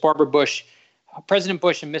Foundation because President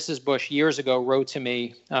Bush and Mrs. Bush years ago wrote to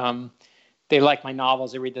me. They like my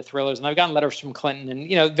novels. They read the thrillers. And I've gotten letters from Clinton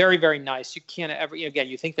and, very, very nice. You can't ever, again,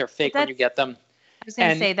 you think they're fake when you get them. I was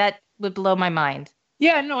going to say that would blow my mind.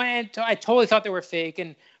 Yeah, no, I totally thought they were fake.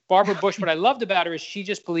 And Barbara Bush, what I loved about her is she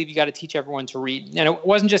just believed you got to teach everyone to read. And it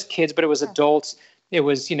wasn't just kids, but it was adults. It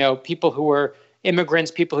was, people who were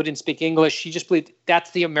immigrants, people who didn't speak English. She just believed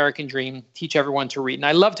that's the American dream, teach everyone to read. And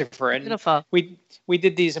I loved her for it. Beautiful. And we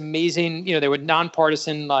did these amazing, they were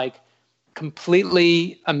nonpartisan,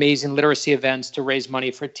 completely amazing literacy events to raise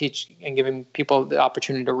money for teaching and giving people the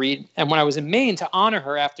opportunity to read. And when I was in Maine to honor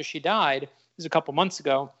her after she died, it was a few months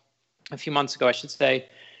ago, I should say,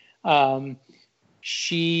 we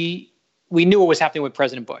knew what was happening with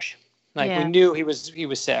President Bush. We knew he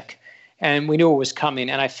was sick and we knew it was coming.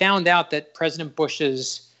 And I found out that President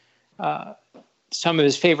Bush's, some of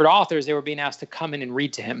his favorite authors, they were being asked to come in and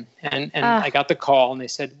read to him. And I got the call and they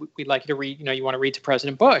said, we'd like you to read, you want to read to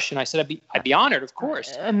President Bush. And I said, I'd be honored, of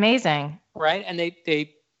course. Amazing. Right. And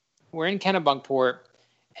they were in Kennebunkport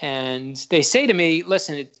and they say to me,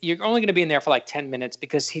 listen, you're only going to be in there for 10 minutes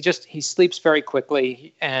because he sleeps very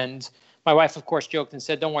quickly. And my wife, of course, joked and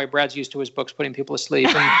said, don't worry, Brad's used to his books putting people to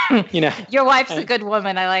sleep. And, Your wife's a good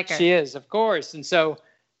woman. I like her. She is, of course. And so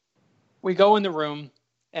we go in the room.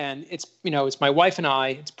 And it's my wife and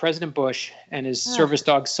I, it's President Bush and his service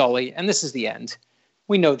dog, Sully. And this is the end.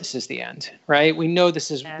 we know this is the end, right? We know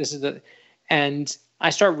this is and I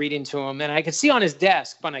start reading to him, and I can see on his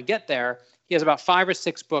desk when I get there, he has about 5 or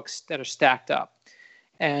 6 books that are stacked up.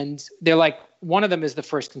 And they're like, one of them is The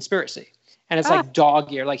First Conspiracy. And it's like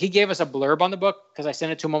dog ear. Like, he gave us a blurb on the book because I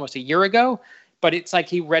sent it to him almost a year ago. But it's like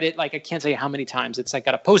he read it, like, I can't tell you how many times. It's like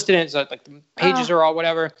got a post-it in it, so like the pages are all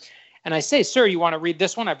whatever. And I say, sir, you want to read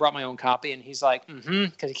this one? I brought my own copy. And he's like,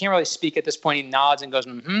 because he can't really speak at this point. He nods and goes,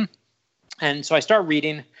 And so I start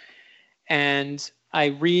reading, and I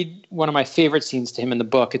read one of my favorite scenes to him in the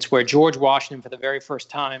book. It's where George Washington, for the very first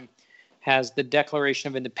time, has the Declaration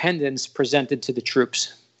of Independence presented to the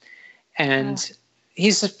troops. And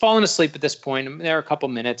he's fallen asleep at this point. I'm there a couple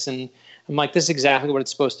minutes, and I'm like, this is exactly what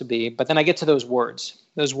it's supposed to be. But then I get to those words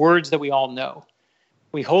that we all know.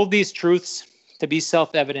 We hold these truths to be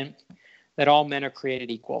self-evident, that all men are created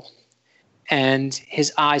equal. And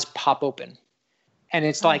his eyes pop open. And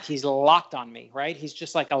it's like he's locked on me, right? He's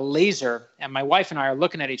just like a laser. And my wife and I are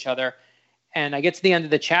looking at each other. And I get to the end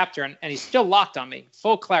of the chapter, and he's still locked on me,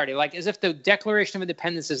 full clarity, like as if the Declaration of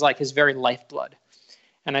Independence is like his very lifeblood.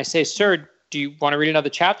 And I say, sir, do you want to read another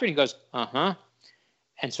chapter? And he goes, uh-huh.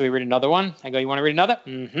 And so we read another one. I go, you want to read another?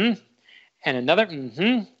 Mm-hmm. And another?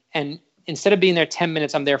 Mm-hmm. And instead of being there 10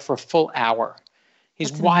 minutes, I'm there for a full hour.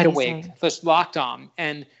 He's wide awake, just locked on.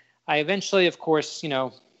 And I eventually, of course,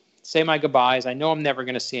 say my goodbyes. I know I'm never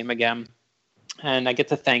going to see him again. And I get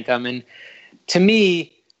to thank him. And to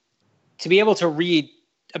me, to be able to read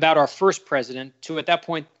about our first president, to at that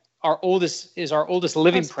point, our oldest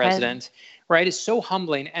living president, right, is so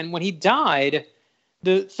humbling. And when he died,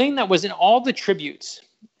 the thing that was in all the tributes,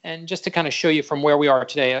 and just to kind of show you from where we are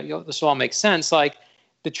today, this will all make sense, like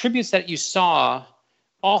the tributes that you saw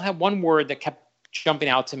all had one word that kept jumping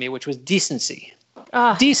out to me, which was decency.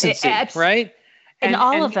 Decency, right? And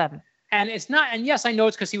all of them. And it's not, and yes, I know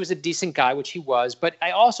it's because he was a decent guy, which he was, but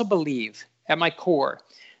I also believe at my core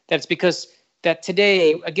that it's because that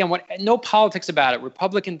today, again, no politics about it,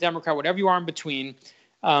 Republican, Democrat, whatever you are in between,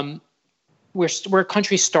 we're a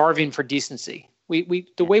country starving for decency.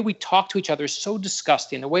 The way we talk to each other is so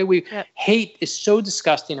disgusting. The way we hate is so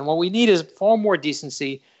disgusting. And what we need is far more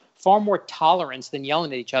decency, far more tolerance than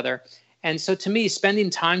yelling at each other. And so to me,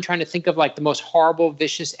 spending time trying to think of like the most horrible,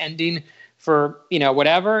 vicious ending for,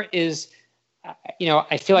 whatever is,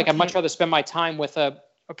 I feel like I'd much rather spend my time with a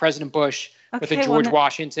President Bush, with a George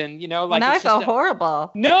Washington, like. Now I feel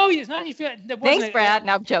horrible. No, it's not. You feel. Thanks, Brad.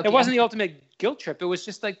 No, I'm joking. It wasn't the ultimate guilt trip. It was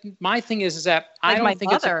just like, my thing is that like I don't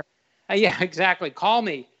think mother. it's. Yeah, exactly. Call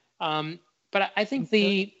me. But I think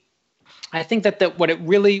that what it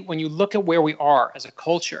really, when you look at where we are as a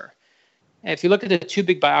culture, if you look at the 2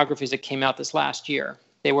 big biographies that came out this last year,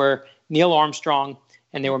 they were Neil Armstrong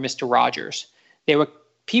and they were Mr. Rogers. They were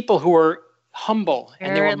people who were humble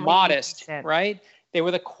and they were modest, right? They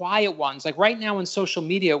were the quiet ones. Like right now in social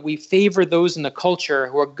media, we favor those in the culture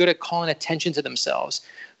who are good at calling attention to themselves,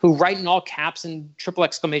 who write in all caps and triple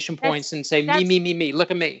exclamation points and say, me, me, me, me, look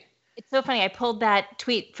at me. It's so funny. I pulled that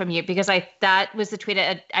tweet from you because that was the tweet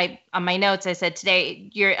I on my notes. I said today,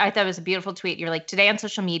 I thought it was a beautiful tweet. You're like, today on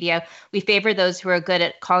social media, we favor those who are good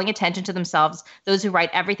at calling attention to themselves, those who write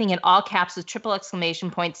everything in all caps with triple exclamation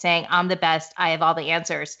points saying, I'm the best, I have all the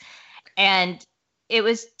answers. And it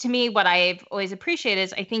was, to me, what I've always appreciated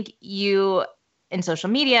is I think you in social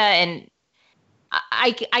media, and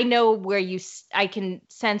I know I can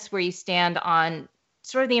sense where you stand on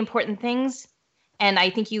sort of the important things. And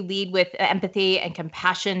I think you lead with empathy and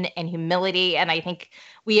compassion and humility. And I think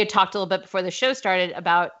we had talked a little bit before the show started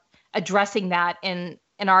about addressing that in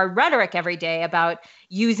our rhetoric every day, about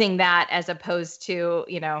using that as opposed to,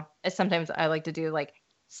 as sometimes I like to do, like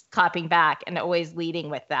clapping back, and always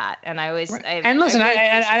leading with that. And I always, and listen,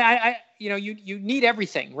 you need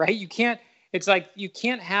everything, right? You can't, it's like, you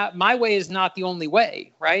can't have, my way is not the only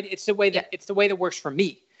way, right? It's the way that works for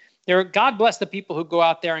me. God bless the people who go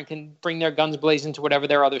out there and can bring their guns blazing to whatever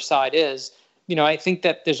their other side is. I think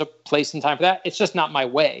that there's a place and time for that. It's just not my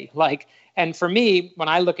way. And for me, when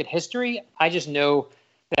I look at history, I just know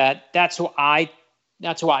that that's who I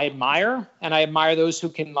admire. And I admire those who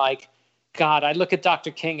can, God, I look at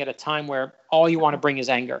Dr. King at a time where all you want to bring is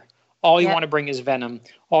anger. All you want to bring is venom.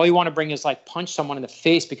 All you want to bring is punch someone in the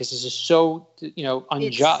face because this is so,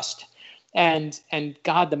 unjust. And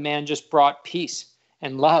God, the man just brought peace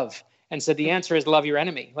and love, and said the answer is love your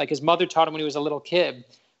enemy. Like his mother taught him when he was a little kid,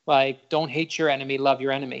 don't hate your enemy, love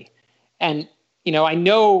your enemy. And, I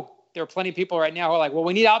know there are plenty of people right now who are like, well,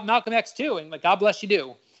 we need Malcolm X too. And God bless you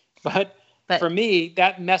do. But for me,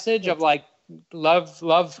 that message of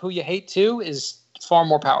love who you hate too is far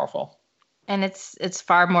more powerful. And it's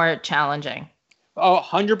far more challenging. Oh,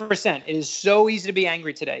 100%. It is so easy to be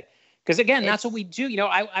angry today. Because again, that's what we do. You know,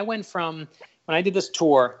 I went from, when I did this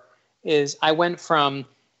tour, I went from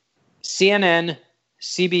CNN,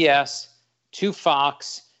 CBS, to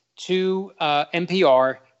Fox, to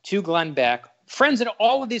NPR, to Glenn Beck, friends at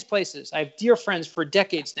all of these places. I have dear friends for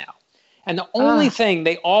decades now. And the only thing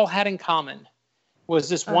they all had in common was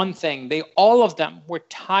this one thing. All of them were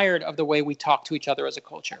tired of the way we talk to each other as a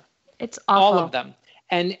culture. It's awful. All of them.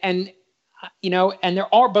 And you know, and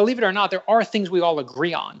there are, believe it or not, there are things we all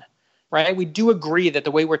agree on, right? We do agree that the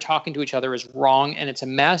way we're talking to each other is wrong and it's a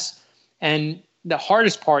mess. And the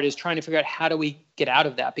hardest part is trying to figure out how do we get out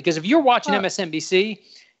of that? Because if you're watching MSNBC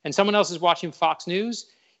and someone else is watching Fox News,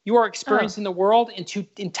 you are experiencing the world in two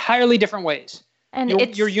entirely different ways. And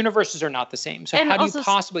your universes are not the same. So how do you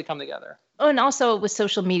possibly come together? Oh, and also with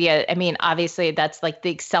social media, I mean, obviously that's like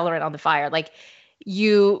the accelerant on the fire. Like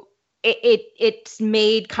it's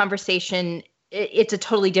made conversation, it's a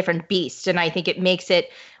totally different beast. And I think it makes it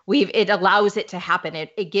allows it to happen.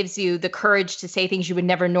 It gives you the courage to say things you would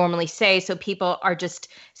never normally say. So people are just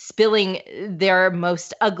spilling their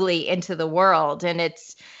most ugly into the world. And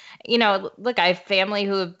it's, you know, look, I have family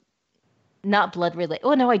who have not blood related.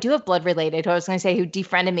 Oh no, I do have blood related. I was going to say who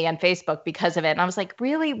defriended me on Facebook because of it. And I was like,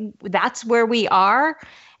 really, that's where we are.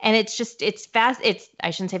 And it's I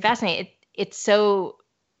shouldn't say fascinating. It's so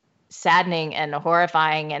saddening and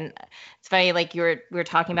horrifying. And it's funny, like we were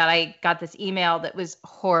talking about, I got this email that was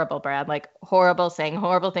horrible, Brad, like horrible, saying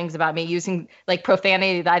horrible things about me, using like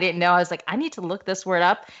profanity that I didn't know. I was like, I need to look this word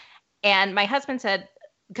up. And my husband said,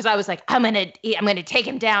 because I was like, I'm gonna take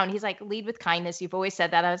him down. He's like, lead with kindness. You've always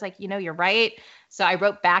said that. I was like, you know, you're right. So I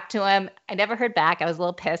wrote back to him. I never heard back. I was a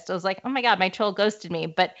little pissed. I was like, oh my God, my troll ghosted me.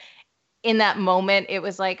 But in that moment, it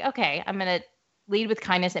was like, okay, I'm gonna lead with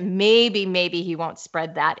kindness, and maybe he won't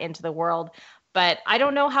spread that into the world. But I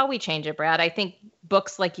don't know how we change it, Brad. I think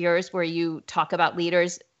books like yours, where you talk about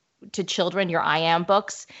leaders to children, your I Am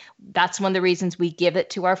books, that's one of the reasons we give it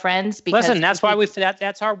to our friends. Because listen, that's why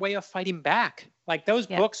that's our way of fighting back. Like those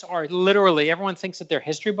books are literally, everyone thinks that they're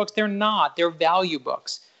history books. They're not. They're value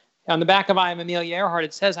books. On the back of I Am Amelia Earhart,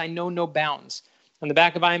 it says, I know no bounds. On the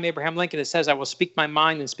back of I Am Abraham Lincoln, it says, I will speak my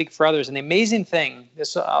mind and speak for others. And the amazing thing,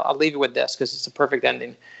 I'll leave you with this because it's a perfect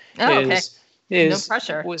ending. No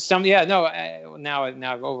pressure. Now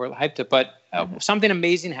I've overhyped it. But something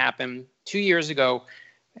amazing happened 2 years ago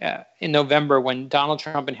in November when Donald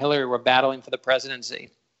Trump and Hillary were battling for the presidency.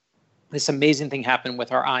 This amazing thing happened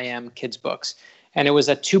with our I Am kids books. And it was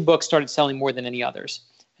that 2 books started selling more than any others.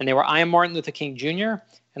 And they were I Am Martin Luther King Jr.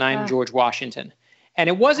 and I Am George Washington. And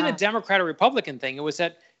it wasn't a Democrat or Republican thing. It was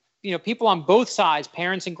that, you know, people on both sides,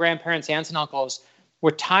 parents and grandparents, aunts and uncles,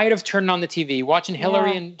 were tired of turning on the TV, watching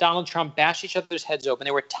Hillary and Donald Trump bash each other's heads open.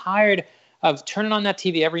 They were tired of turning on that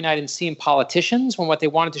TV every night and seeing politicians when what they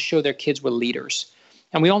wanted to show their kids were leaders.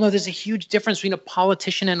 And we all know there's a huge difference between a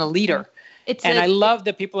politician and a leader. I love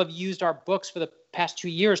that people have used our books for the past 2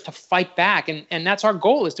 years to fight back. And that's our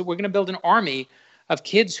goal, is that we're going to build an army of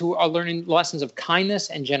kids who are learning lessons of kindness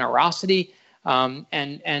and generosity.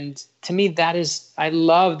 And to me, I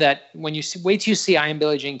love that when wait till you see I Am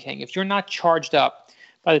Billie Jean King. If you're not charged up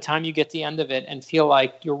by the time you get to the end of it and feel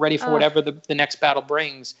like you're ready for whatever the next battle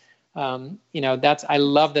brings, I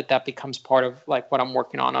love that becomes part of like what I'm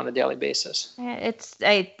working on a daily basis.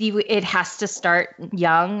 It has to start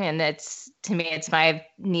young, and to me, it's my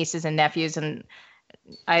nieces and nephews, and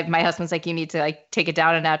my husband's like, you need to like take it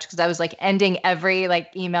down a notch, because I was like ending every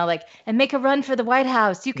like email like, and make a run for the White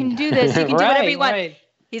House. You can do this. You can do whatever you want. Right.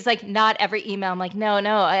 He's like, not every email. I'm like, no,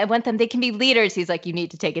 I want them. They can be leaders. He's like, you need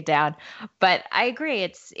to take it down. But I agree.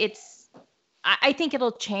 I think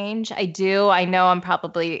it'll change. I do. I know I'm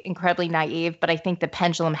probably incredibly naive, but I think the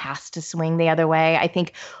pendulum has to swing the other way. I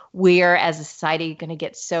think we're, as a society, going to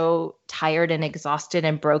get so tired and exhausted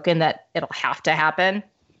and broken that it'll have to happen.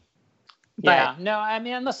 But, no, I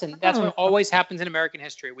mean, listen, that's what always happens in American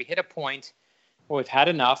history. We hit a point where we've had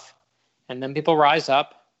enough, and then people rise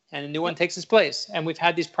up, and a new one takes its place. And we've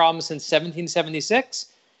had these problems since 1776.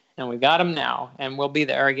 And we got them now, and we'll be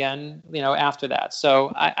there again, after that.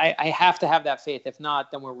 So I have to have that faith. If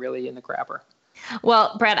not, then we're really in the crapper.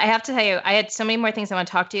 Well, Brad, I have to tell you, I had so many more things I want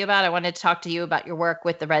to talk to you about. I wanted to talk to you about your work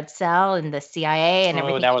with the Red Cell and the CIA and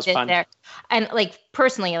everything that was fun. There. And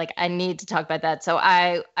personally, I need to talk about that. So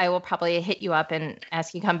I will probably hit you up and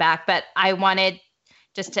ask you to come back. But I wanted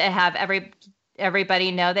just to have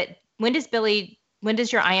everybody know that when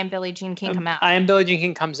does your I Am Billie Jean King come out? I Am Billie Jean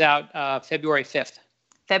King comes out February 5th.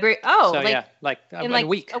 February. Oh, so, in a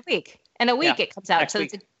week. A week. In a week it comes out. Next so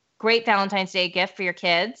week. It's a great Valentine's Day gift for your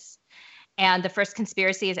kids. And the first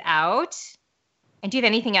conspiracy is out. And do you have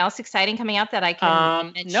anything else exciting coming out that I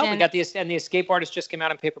can mention? No, we got the Escape Artist just came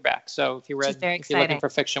out in paperback. So if you're looking for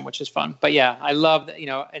fiction, which is fun. But yeah, I love that,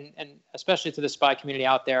 and especially to the spy community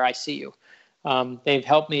out there, I see you. They've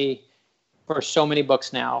helped me for so many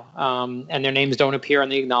books now, and their names don't appear in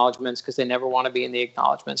the acknowledgments because they never want to be in the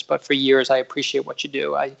acknowledgments. But for years, I appreciate what you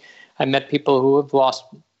do. I met people who have lost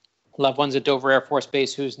loved ones at Dover Air Force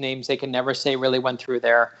Base whose names they can never say really went through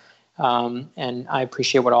there. And I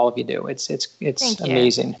appreciate what all of you do. It's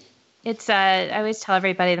amazing. It's I always tell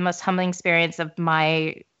everybody the most humbling experience of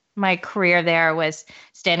my career there was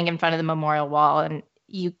standing in front of the memorial wall, and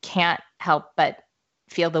you can't help but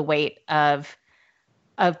feel the weight of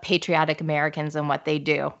patriotic Americans and what they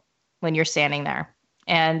do when you're standing there.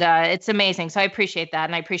 And it's amazing. So I appreciate that.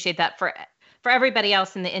 And I appreciate that for everybody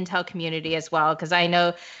else in the Intel community as well. Because I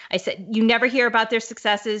know I said you never hear about their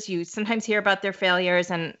successes. You sometimes hear about their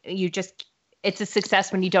failures, and it's a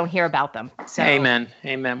success when you don't hear about them. So Amen.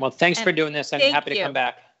 Well, thanks for doing this. I'm happy to come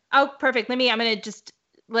back. Oh, perfect. I'm going to just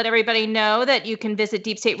let everybody know that you can visit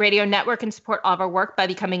Deep State Radio Network and support all of our work by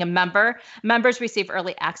becoming a member. Members receive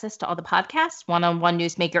early access to all the podcasts, one-on-one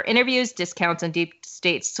newsmaker interviews, discounts on Deep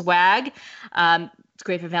State swag. It's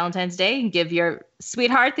great for Valentine's Day. You can give your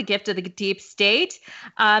sweetheart the gift of the Deep State.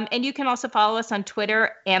 And you can also follow us on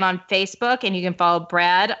Twitter and on Facebook. And you can follow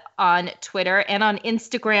Brad on Twitter and on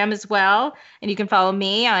Instagram as well. And you can follow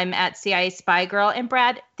me. I'm at CIA Spy Girl. And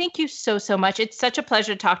Brad, thank you so much. It's such a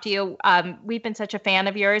pleasure to talk to you. We've been such a fan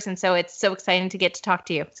of yours. And so it's so exciting to get to talk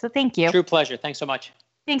to you. So thank you. True pleasure. Thanks so much.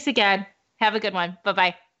 Thanks again. Have a good one.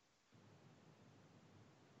 Bye-bye.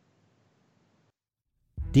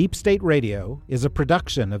 Deep State Radio is a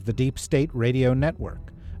production of the Deep State Radio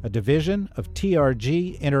Network, a division of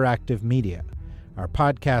TRG Interactive Media. Our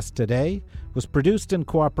podcast today was produced in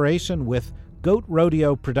cooperation with Goat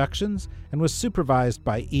Rodeo Productions and was supervised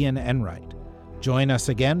by Ian Enright. Join us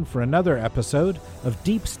again for another episode of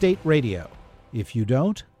Deep State Radio. If you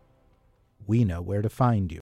don't, we know where to find you.